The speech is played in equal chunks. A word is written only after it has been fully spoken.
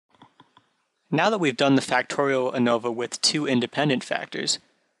Now that we've done the factorial ANOVA with two independent factors,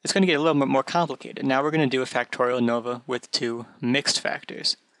 it's going to get a little bit more complicated. Now we're going to do a factorial ANOVA with two mixed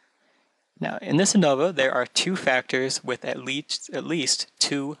factors. Now in this ANOVA there are two factors with at least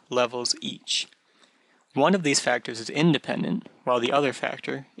two levels each. One of these factors is independent, while the other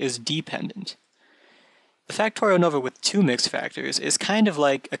factor is dependent. The factorial ANOVA with two mixed factors is kind of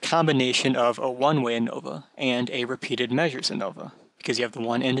like a combination of a one-way ANOVA and a repeated measures ANOVA, because you have the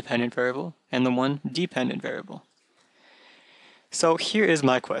one independent variable and the one dependent variable. So here is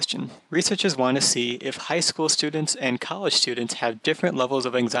my question. Researchers want to see if high school students and college students have different levels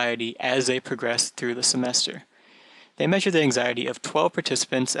of anxiety as they progress through the semester. They measure the anxiety of 12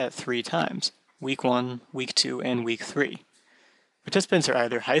 participants at 3 times, week 1, week 2, and week 3. Participants are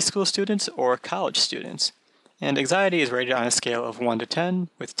either high school students or college students, and anxiety is rated on a scale of 1 to 10,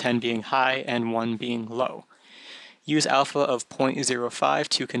 with 10 being high and 1 being low. Use alpha of 0.05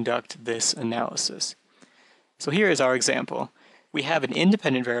 to conduct this analysis. So here is our example. We have an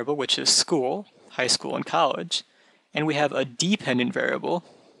independent variable, which is school, high school and college, and we have a dependent variable,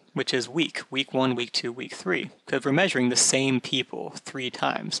 which is week 1, week 2, week 3, because we're measuring the same people 3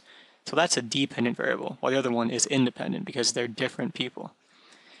 times. So that's a dependent variable, while the other one is independent because they're different people.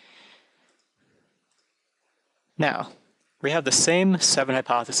 Now, we have the same 7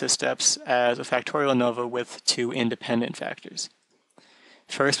 hypothesis steps as a factorial ANOVA with 2 independent factors.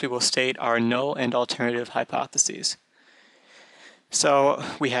 First, we will state our null and alternative hypotheses. So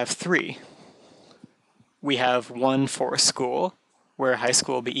we have 3. We have one for school, where high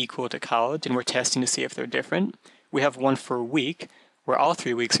school will be equal to college, and we're testing to see if they're different. We have one for week, where all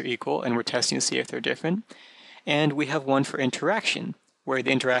 3 weeks are equal, and we're testing to see if they're different. And we have one for interaction, where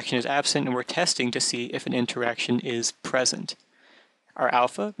the interaction is absent, and we're testing to see if an interaction is present. Our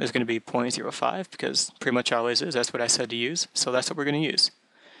alpha is going to be 0.05, because pretty much always is. That's what I said to use, so that's what we're going to use.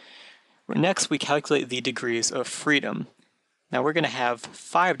 Next, we calculate the degrees of freedom. Now we're going to have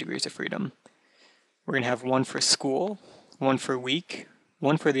 5 degrees of freedom. We're going to have one for school, one for week,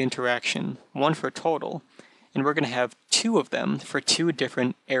 one for the interaction, one for total, and we're going to have 2 of them for 2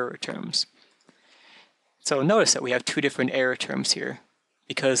 different error terms. So notice that we have 2 different error terms here,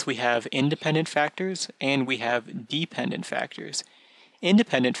 because we have independent factors and we have dependent factors.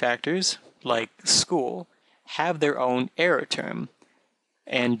 Independent factors, like school, have their own error term,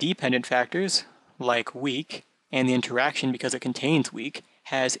 and dependent factors, like week, and the interaction, because it contains week,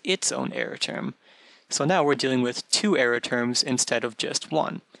 has its own error term. So now we're dealing with 2 error terms instead of just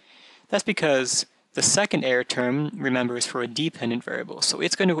 1. That's because the second error term, remember, is for a dependent variable, so it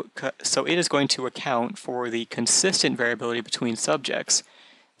is going to account for the consistent variability between subjects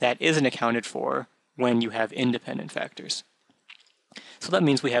that isn't accounted for when you have independent factors. So that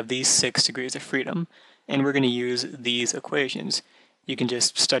means we have these 6 degrees of freedom, and we're going to use these equations. You can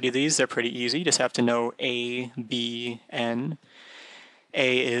just study these, they're pretty easy. You just have to know A, B, N.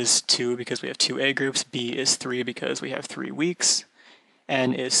 A is 2 because we have 2 A groups, B is 3 because we have 3 weeks,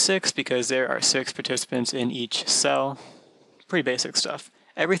 N is 6 because there are 6 participants in each cell. Pretty basic stuff.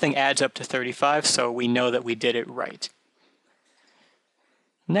 Everything adds up to 35, so we know that we did it right.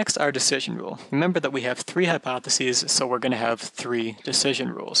 Next, our decision rule. Remember that we have 3 hypotheses, so we're going to have 3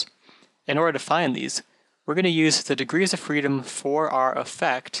 decision rules. In order to find these, we're going to use the degrees of freedom for our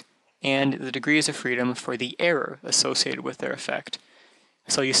effect and the degrees of freedom for the error associated with their effect.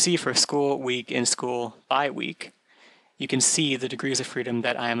 So you see for school, week, in school, by week, you can see the degrees of freedom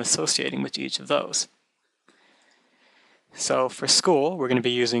that I am associating with each of those. So for school, we're going to be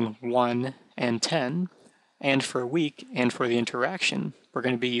using 1 and 10, and for week and for the interaction, we're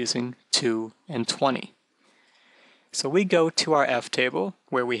going to be using 2 and 20. So we go to our F table,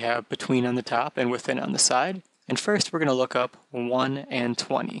 where we have between on the top and within on the side, and first we're going to look up 1 and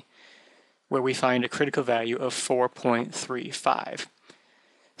 20, where we find a critical value of 4.35.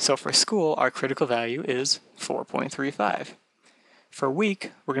 So for school, our critical value is 4.35. For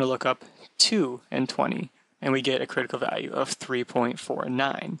week, we're going to look up 2 and 20, and we get a critical value of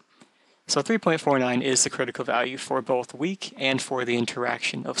 3.49. So 3.49 is the critical value for both week and for the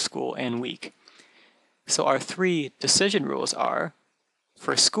interaction of school and week. So our 3 decision rules are,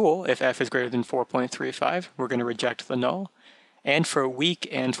 for school, if f is greater than 4.35, we're going to reject the null, and for week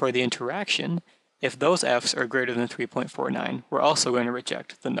and for the interaction, if those f's are greater than 3.49, we're also going to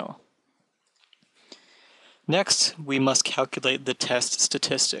reject the null. Next, we must calculate the test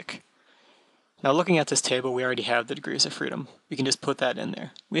statistic. Now looking at this table, we already have the degrees of freedom. We can just put that in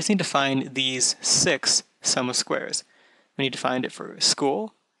there. We just need to find these 6 sum of squares. We need to find it for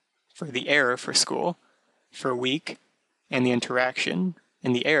school, for the error for school, for week, and the interaction,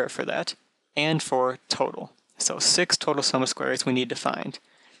 and the error for that, and for total. So 6 total sum of squares we need to find.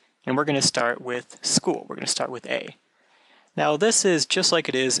 And we're going to start with school. We're going to start with A. Now this is just like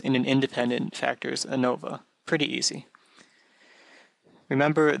it is in an independent factors ANOVA. Pretty easy.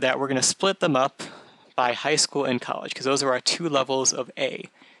 Remember that we're going to split them up by high school and college because those are our two levels of A.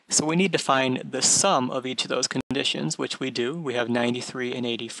 So we need to find the sum of each of those conditions, which we do. We have 93 and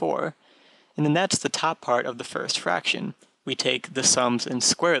 84. And then that's the top part of the first fraction. We take the sums and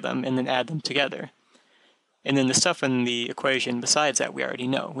square them and then add them together. And then the stuff in the equation besides that we already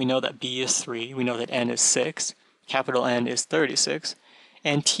know. We know that b is 3, we know that n is 6, capital N is 36,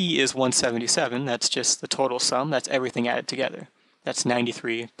 and t is 177. That's just the total sum. That's everything added together. That's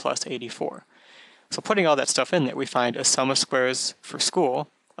 93 plus 84. So putting all that stuff in there, we find a sum of squares for school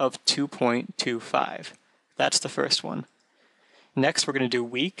of 2.25. That's the first one. Next, we're going to do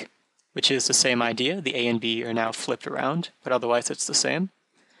week, which is the same idea. The A and B are now flipped around, but otherwise it's the same.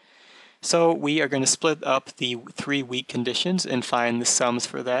 So we are going to split up the 3 week conditions and find the sums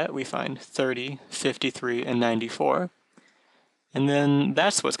for that. We find 30, 53, and 94. And then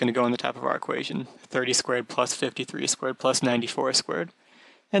that's what's going to go on the top of our equation. 30 squared plus 53 squared plus 94 squared.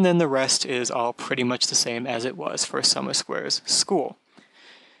 And then the rest is all pretty much the same as it was for sum of squares school.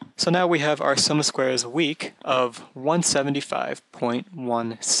 So now we have our sum of squares week of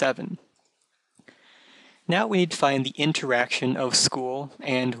 175.17. Now we need to find the interaction of school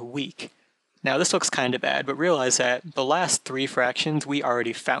and week. Now this looks kind of bad, but realize that the last 3 fractions, we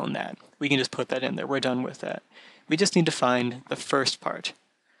already found that. We can just put that in there. We're done with that. We just need to find the first part.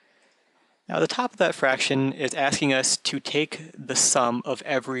 Now the top of that fraction is asking us to take the sum of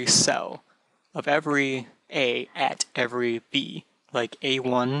every cell, of every A at every B, like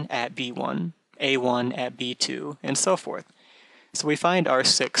A1 at B1, A1 at B2, and so forth. So we find our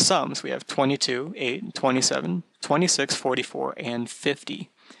 6 sums. We have 22, 8, 27, 26, 44, and 50.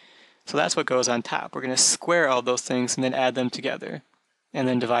 So that's what goes on top. We're going to square all those things and then add them together, and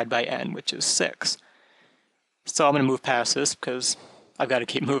then divide by n, which is 6. So I'm going to move past this because I've got to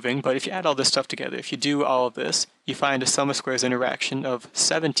keep moving, but if you add all this stuff together, if you do all of this, you find a sum of squares interaction of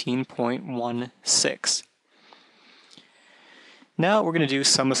 17.16. Now we're going to do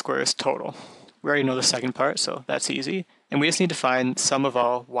sum of squares total. We already know the second part, so that's easy. And we just need to find sum of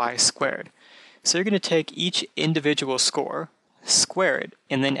all y squared. So you're going to take each individual score, square it,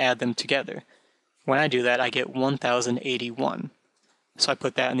 and then add them together. When I do that, I get 1081. So I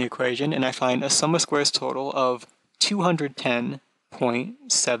put that in the equation, and I find a sum of squares total of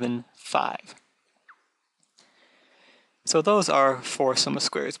 210.75. So those are 4 sum of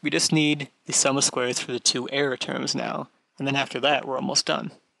squares. We just need the sum of squares for the 2 error terms now, and then after that, we're almost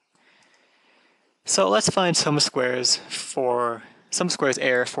done. So let's find sum of squares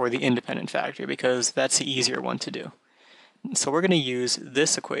error for the independent factor, because that's the easier one to do. So we're going to use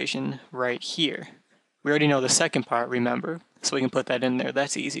this equation right here. We already know the second part, remember, so we can put that in there.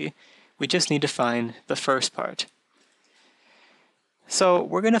 That's easy. We just need to find the first part. So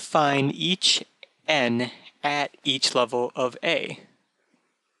we're going to find each n at each level of A.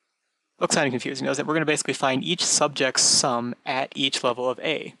 Looks kind of confusing, doesn't it? We're going to basically find each subject's sum at each level of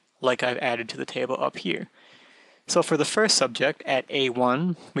A, like I've added to the table up here. So for the first subject at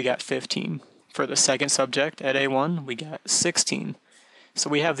A1, we got 15. For the second subject at A1, we got 16. So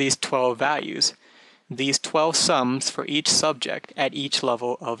we have these 12 values. These 12 sums for each subject at each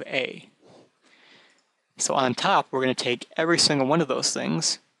level of A. So on top, we're going to take every single one of those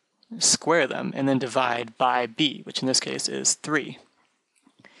things, square them, and then divide by B, which in this case is 3.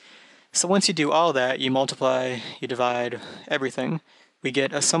 So once you do all that, you multiply, you divide everything, we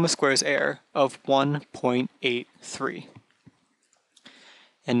get a sum of squares error of 1.83.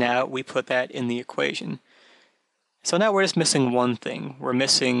 And now we put that in the equation. So now we're just missing one thing. We're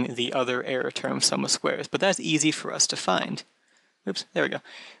missing the other error term sum of squares, but that's easy for us to find. Oops, there we go.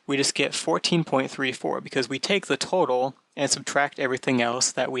 We just get 14.34 because we take the total and subtract everything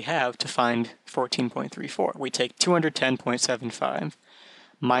else that we have to find 14.34. We take 210.75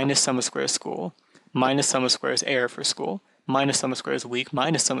 minus sum of squares school, minus sum of squares error for school, minus sum of squares week,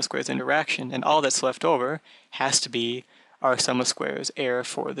 minus sum of squares interaction, and all that's left over has to be our sum of squares error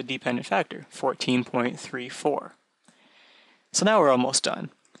for the dependent factor, 14.34. So now we're almost done.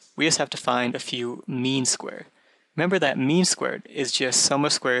 We just have to find a few mean squared. Remember that mean squared is just sum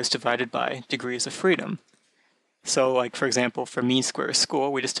of squares divided by degrees of freedom. So like for example, for mean square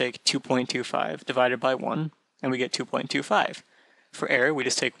school, we just take 2.25 divided by 1, and we get 2.25. For error, we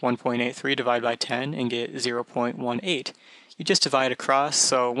just take 1.83 divided by 10 and get 0.18. You just divide across,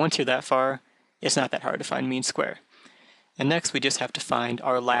 so once you're that far, it's not that hard to find mean square. And next we just have to find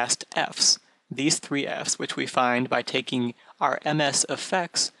our last f's. These 3 f's, which we find by taking our ms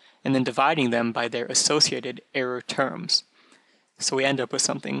effects and then dividing them by their associated error terms. So we end up with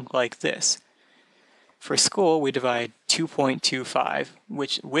something like this. For school, we divide 2.25,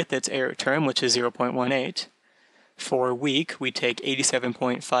 which with its error term, which is 0.18. For week, we take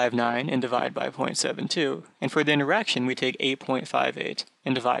 87.59 and divide by 0.72. And for the interaction, we take 8.58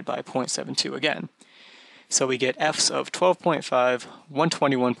 and divide by 0.72 again. So we get Fs of 12.5,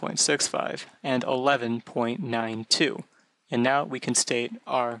 121.65, and 11.92. And now we can state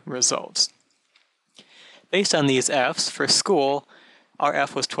our results. Based on these Fs, for school, our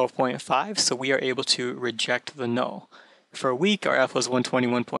F was 12.5, so we are able to reject the null. For a week, our F was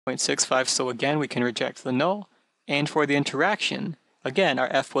 121.65, so again, we can reject the null. And for the interaction, again, our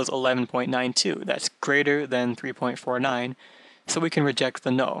F was 11.92. That's greater than 3.49, so we can reject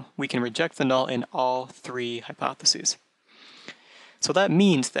the null. We can reject the null in all three hypotheses. So that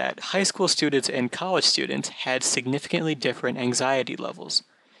means that high school students and college students had significantly different anxiety levels.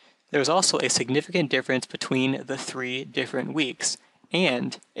 There was also a significant difference between the three different weeks,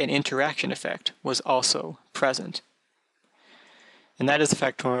 and an interaction effect was also present. And that is the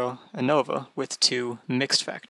factorial ANOVA with two mixed factors.